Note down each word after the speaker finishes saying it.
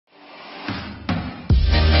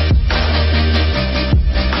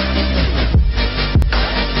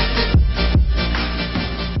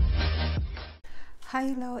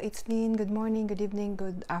it's Lynn. Good morning, good evening,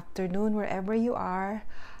 good afternoon, wherever you are.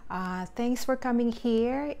 Thanks for coming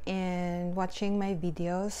here and watching my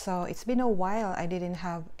videos. So it's been a while I didn't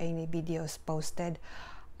have any videos posted.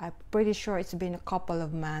 I'm pretty sure it's been a couple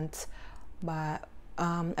of months, but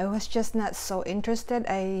I was just not so interested.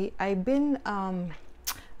 I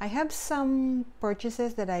have some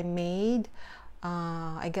purchases that I made.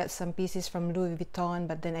 I got some pieces from Louis Vuitton,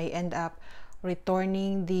 but then I end up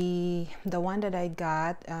returning the one that I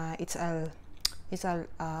got. It's a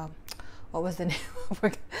what was the name?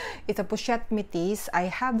 It's a pochette métis. I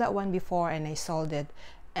have that one before and I sold it,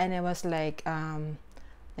 and I was like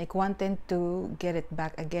wanting to get it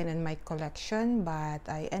back again in my collection, but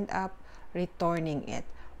I end up returning it.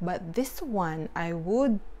 But this one, I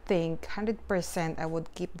would think 100% I would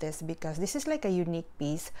keep this because this is like a unique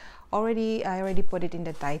piece. I already put it in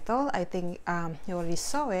the title. I think you already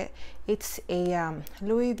saw it. It's a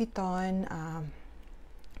Louis Vuitton.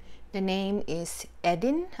 The name is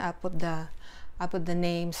Eden. I'll put the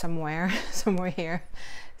name somewhere here.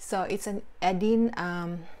 So it's an Eden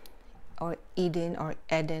or Eden or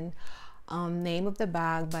Eden name of the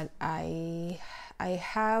bag, but I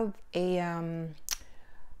have a ano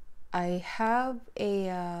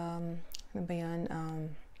ba yan?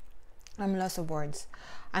 I'm lost of words.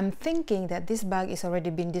 I'm thinking that this bag is already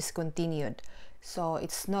been discontinued, so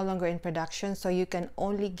it's no longer in production, so you can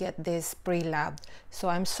only get this pre-lab. So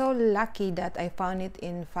I'm so lucky that I found it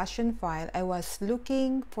in Fashion File. I was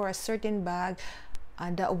looking for a certain bag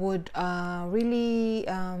that would really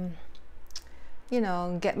you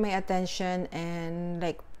know, get my attention and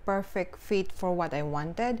like perfect fit for what I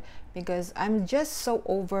wanted, because I'm just so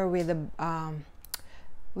over with the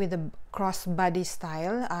crossbody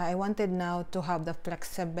style. I wanted now to have the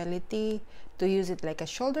flexibility to use it like a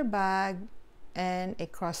shoulder bag and a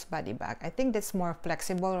crossbody bag. I think that's more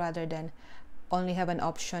flexible rather than only have an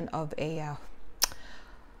option of a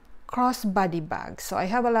crossbody bag. So I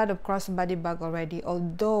have a lot of crossbody bag already,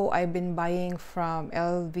 although I've been buying from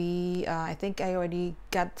LV. I think I already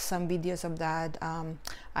got some videos of that.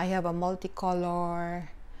 I have a multicolor,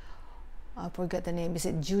 I forget the name, is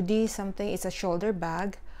it Judy something? It's a shoulder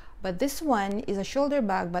bag, but this one is a shoulder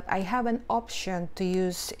bag, but I have an option to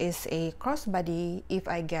use is a crossbody if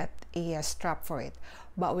I get a strap for it.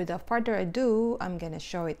 But without further ado, I'm gonna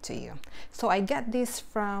show it to you. So I got this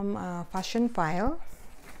from Fashion File.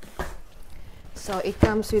 So it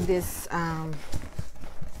comes with this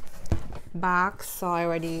box, so I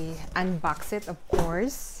already unboxed it, of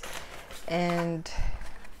course, and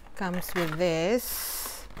comes with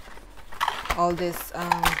this, all this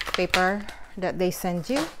paper that they send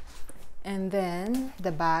you, and then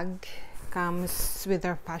the bag comes with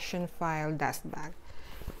our Fashion File dust bag,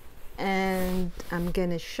 and I'm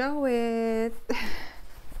gonna show it.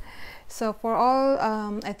 So for all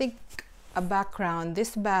I think a background,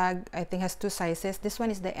 this bag I think has two sizes. This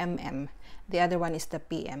one is the MM, the other one is the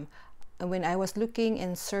PM. And when I was looking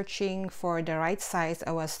and searching for the right size,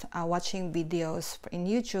 I was watching videos in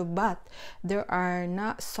YouTube, but there are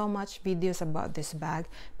not so much videos about this bag.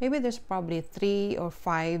 Maybe there's probably 3 or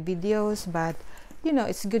 5 videos, but you know,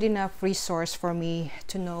 it's good enough resource for me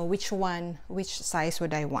to know which size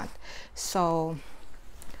would I want. So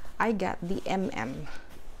I got the MM.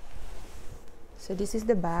 So this is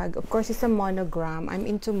the bag. Of course, it's a monogram. I'm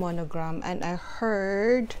into monogram, and I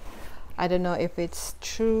heard, I don't know if it's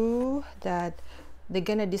true, that they're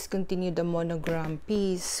gonna discontinue the monogram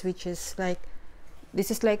piece, which is like, this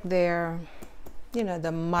is like their, you know,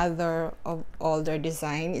 the mother of all their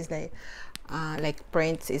design is like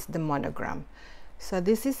prints is the monogram. So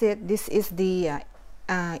this is it. This is the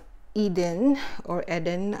Eden or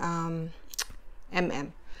Eden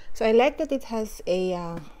MM. So I like that it has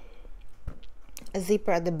a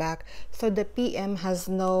zipper at the back. So the PM has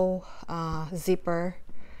no zipper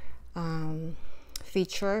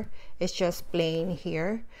feature. It's just plain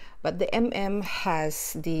here, but the MM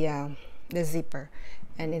has the zipper,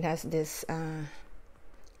 and it has this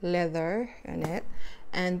leather in it.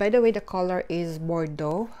 And by the way, the color is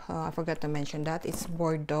Bordeaux. I forgot to mention that it's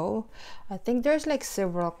Bordeaux. I think there's like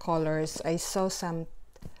several colors. I saw some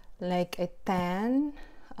like a tan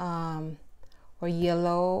or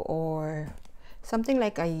yellow or something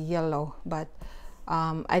like a yellow, but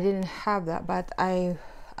I didn't have that, but I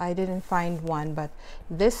didn't find one. But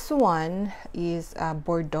this one is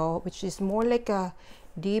Bordeaux, which is more like a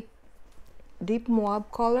deep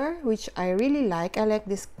mauve color, which I really like. I like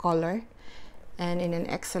this color, and in an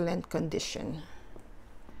excellent condition.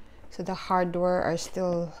 So the hardware are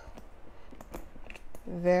still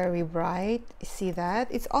very bright. See that?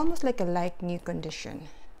 It's almost like a like new condition.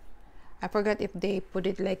 I forgot if they put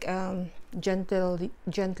it like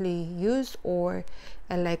gently used or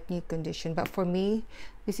a like new condition, but for me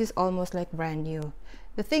this is almost like brand new.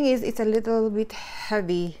 The thing is, it's a little bit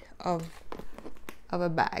heavy of a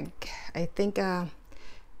bag. I think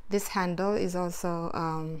this handle is also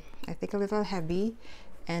I think a little heavy,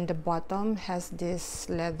 and the bottom has this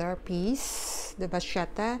leather piece, the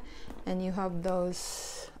vachetta, and you have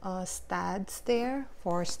those studs there,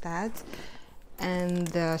 4 studs, and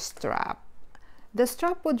the strap. The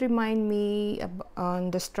strap would remind me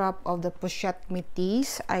on the strap of the pochette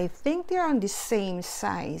métis. I think they're on the same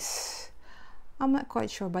size. I'm not quite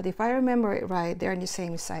sure, but if I remember it right, they're in the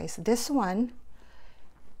same size. This one,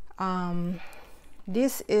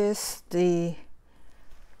 this is the,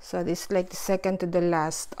 so this is like the second to the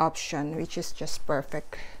last option, which is just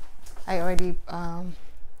perfect. I already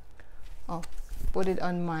put it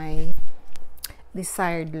on my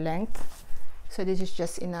desired length, so this is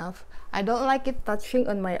just enough. I don't like it touching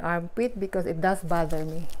on my armpit because it does bother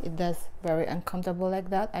me. It does very uncomfortable like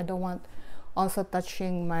that. I don't want also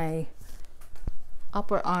touching my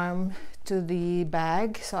upper arm to the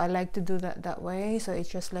bag, so I like to do that way. So it's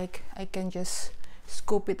just like I can just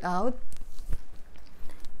scoop it out,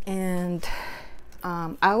 and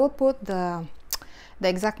I will put the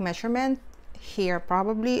exact measurement here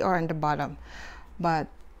probably, or on the bottom. But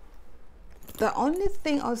the only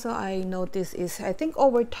thing also I noticed is, I think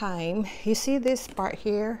over time, you see this part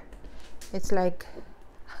here, it's like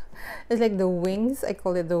the wings, I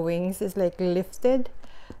call it the wings, it's like lifted.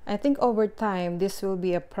 I think over time this will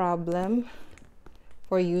be a problem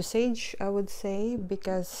for usage, I would say,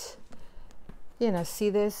 because, you know, see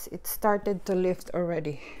this, it started to lift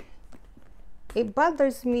already. It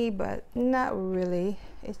bothers me, but not really.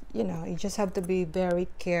 You know, you just have to be very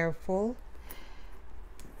careful.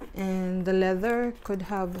 And the leather could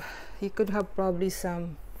have, you could have probably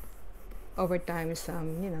some, over time,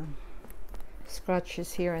 some, you know,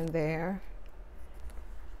 scratches here and there.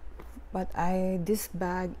 But this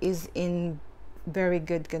bag is in very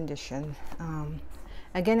good condition.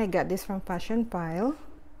 Again, I got this from Fashion Pile.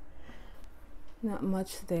 Not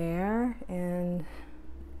much there, and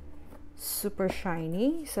super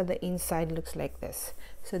shiny. So the inside looks like this.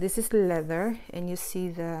 So this is leather, and you see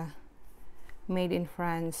the Made in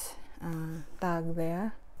France tag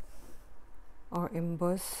there, or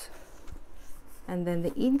emboss. And then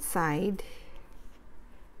the inside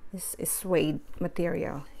is suede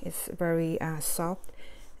material. It's very soft,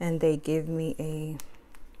 and they gave me a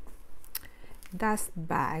dust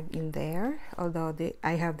bag in there, although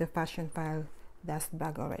I have the Fashion Pile dust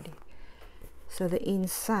bag already. So the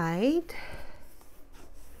inside,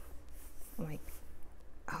 oh my,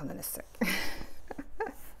 hold on a sec.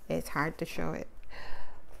 It's hard to show it.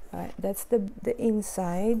 All right, that's the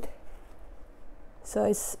inside. So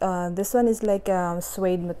it's this one is like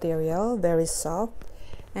suede material, very soft,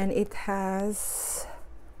 and it has,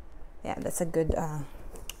 yeah, that's a good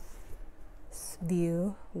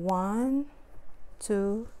view. 1,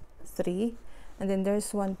 2, 3, and then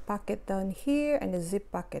there's one pocket down here and a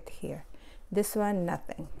zip pocket here. This one,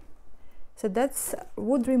 nothing. So that's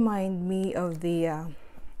would remind me of the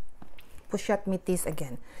pochette métis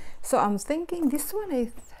again. So I'm thinking this one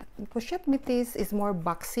is, pochette métis is more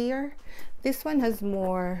boxier. This one has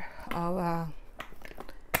more of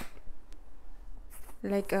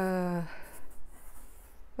like a,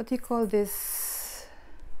 what do you call this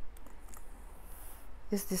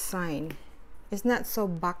design? It's not so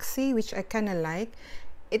boxy, which I kind of like.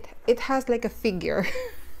 It has like a figure.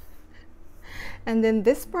 And then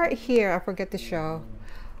this part here, I forget to show.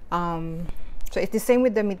 So it's the same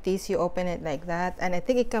with the métis. You open it like that, and I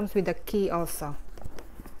think it comes with a key also.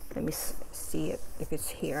 Let me see it if it's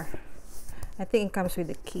here. I think it comes with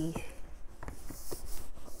a key.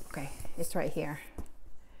 Okay, it's right here.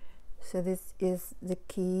 So this is the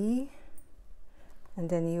key, and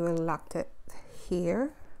then you will lock it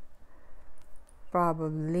here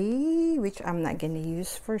probably, which I'm not gonna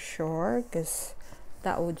use for sure because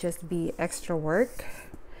that would just be extra work.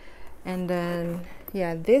 And then,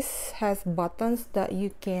 yeah, this has buttons that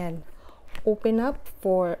you can open up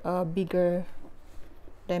for a bigger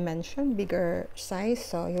dimension, bigger size.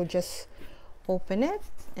 So you'll just open it,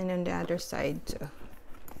 and then the other side too.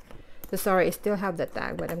 So sorry, I still have the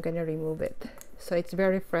tag, but I'm gonna remove it. So it's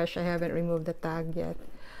very fresh. I haven't removed the tag yet,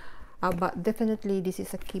 but definitely this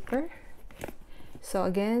is a keeper. So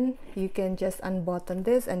again, you can just unbutton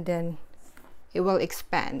this, and then it will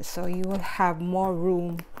expand, so you will have more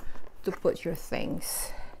room to put your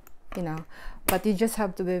things, you know. But you just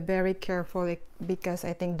have to be very careful, because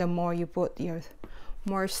I think the more you put your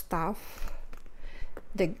more stuff,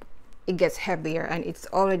 it it gets heavier, and it's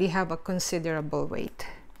already have a considerable weight.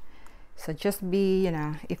 So just be, you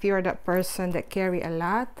know, if you're that person that carry a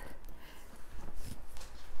lot,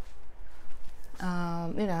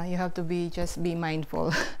 you know, you have to just be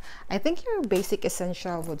mindful. I think your basic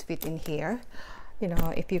essential would fit in here, you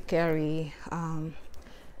know, if you carry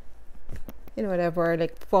you know, whatever,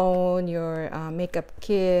 like phone, your makeup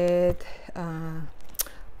kit.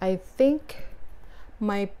 I think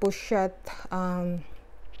my pochette,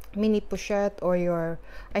 mini pochette, or your,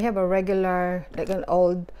 I have a regular, like an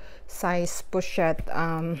old size pochette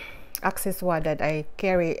accessoire that I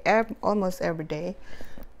carry almost every day.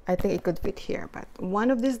 I think it could fit here, but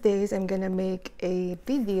one of these days I'm gonna make a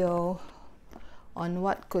video on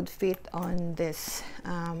what could fit on this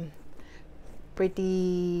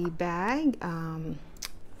pretty bag,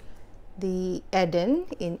 the Eden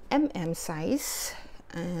in MM size,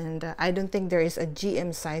 and I don't think there is a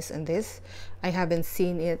GM size in this. I haven't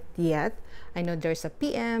seen it yet. I know there's a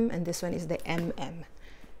PM, and this one is the MM.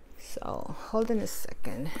 So hold on a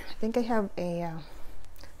second. I think I have a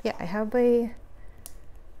yeah, I have a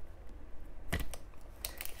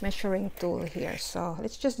measuring tool here, so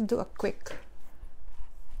let's just do a quick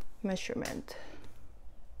measurement.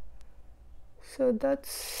 So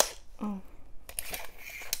that's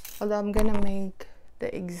although I'm gonna make the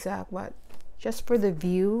exact, but just for the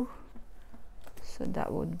view, so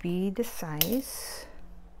that would be the size.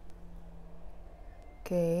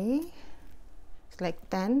 Okay, it's like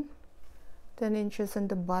 10 inches on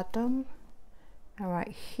the bottom, and right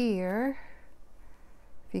here,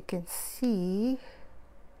 if you can see,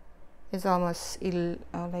 it's almost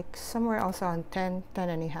like somewhere also on 10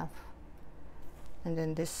 and a half. And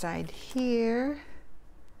then this side here,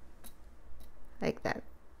 like that,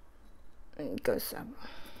 and it goes up.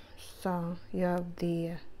 So you have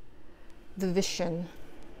the vision,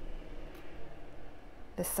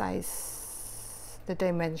 the size, the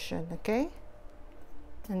dimension, okay?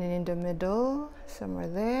 And then in the middle, somewhere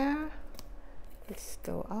there, let's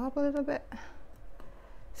go up a little bit.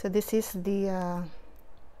 So this is the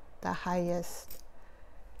highest,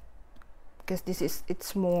 because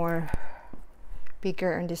it's more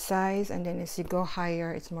bigger on the size, and then as you go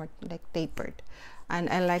higher, it's more like tapered, and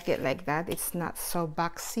I like it like that. It's not so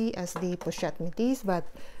boxy as the pochette métis, but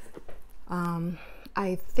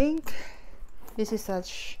I think this is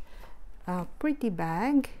such a pretty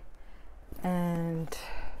bag, and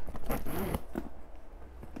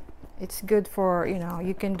it's good for, you know,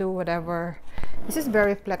 you can do whatever. This is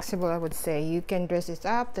very flexible, I would say. You can dress it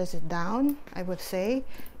up, dress it down. I would say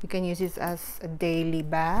you can use it as a daily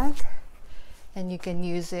bag, and you can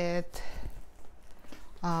use it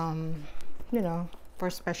you know, for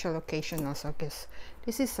special occasion also, because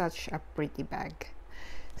this is such a pretty bag.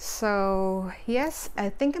 So yes, I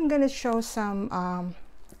think I'm gonna show some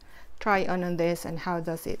try on this and how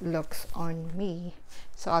does it looks on me.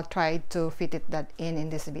 So I'll try to fit that in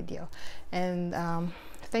this video. And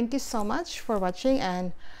thank you so much for watching,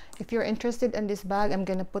 and if you're interested in this bag, I'm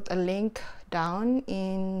gonna put a link down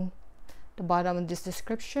in the bottom of this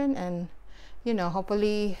description, and you know,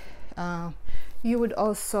 hopefully you would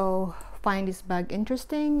also find this bag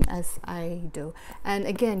interesting as I do. And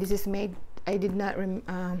again, this is made, I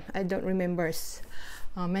don't remember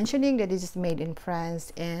mentioning that this is made in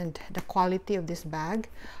France, and the quality of this bag,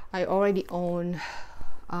 I already own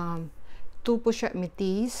 2 pochette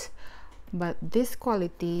métis, but this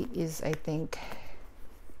quality is, I think,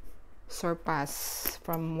 surpass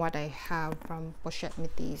from what I have from pochette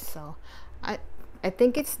métis. So I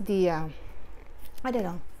think it's the I don't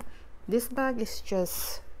know, this bag is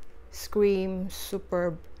just scream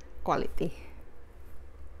superb quality.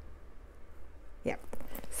 Yep.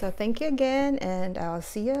 So thank you again, and I'll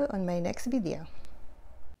see you on my next video.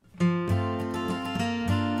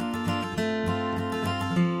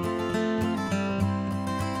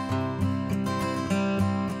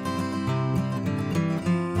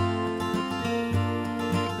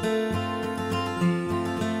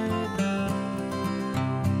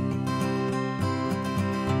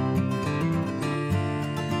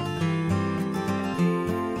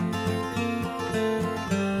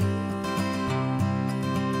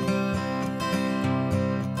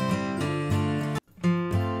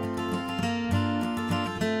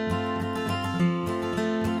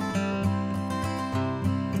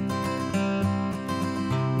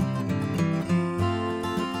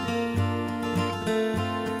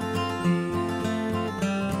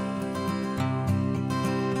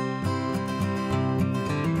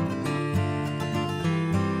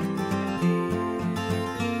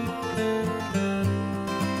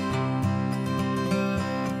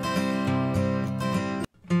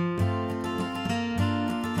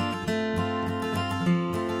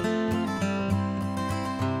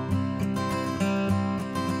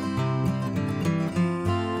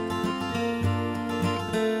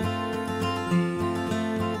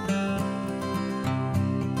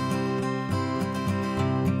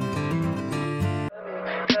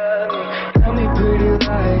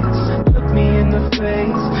 lights. Look me in the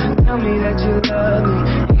face, tell me that you love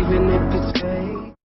me.